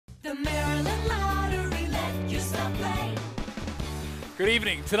Good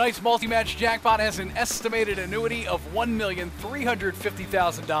evening. Tonight's multi-match jackpot has an estimated annuity of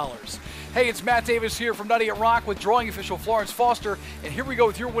 $1,350,000. Hey, it's Matt Davis here from Nutty at Rock with drawing official Florence Foster, and here we go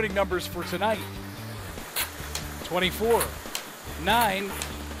with your winning numbers for tonight. 24, 9,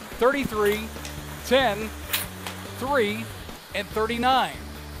 33, 10, 3, and 39.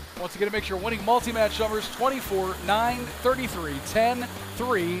 Once again, to make sure winning multi-match numbers 24, 9, 33, 10,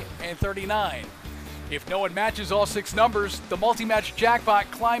 3, and 39. If no one matches all 6 numbers, the multi-match jackpot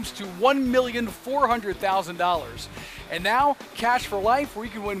climbs to $1,400,000. And now, cash for life, where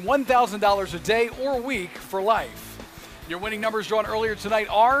you can win $1,000 a day or week for life. Your winning numbers drawn earlier tonight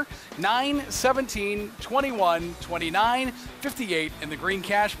are 9, 17, 21, 29, 58, and the green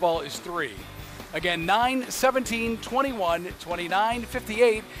cash ball is 3. Again, 9, 17, 21, 29,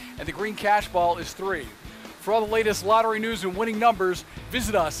 58, and the green cash ball is 3. For all the latest lottery news and winning numbers,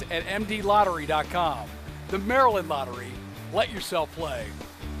 visit us at mdlottery.com. The Maryland Lottery. Let yourself play.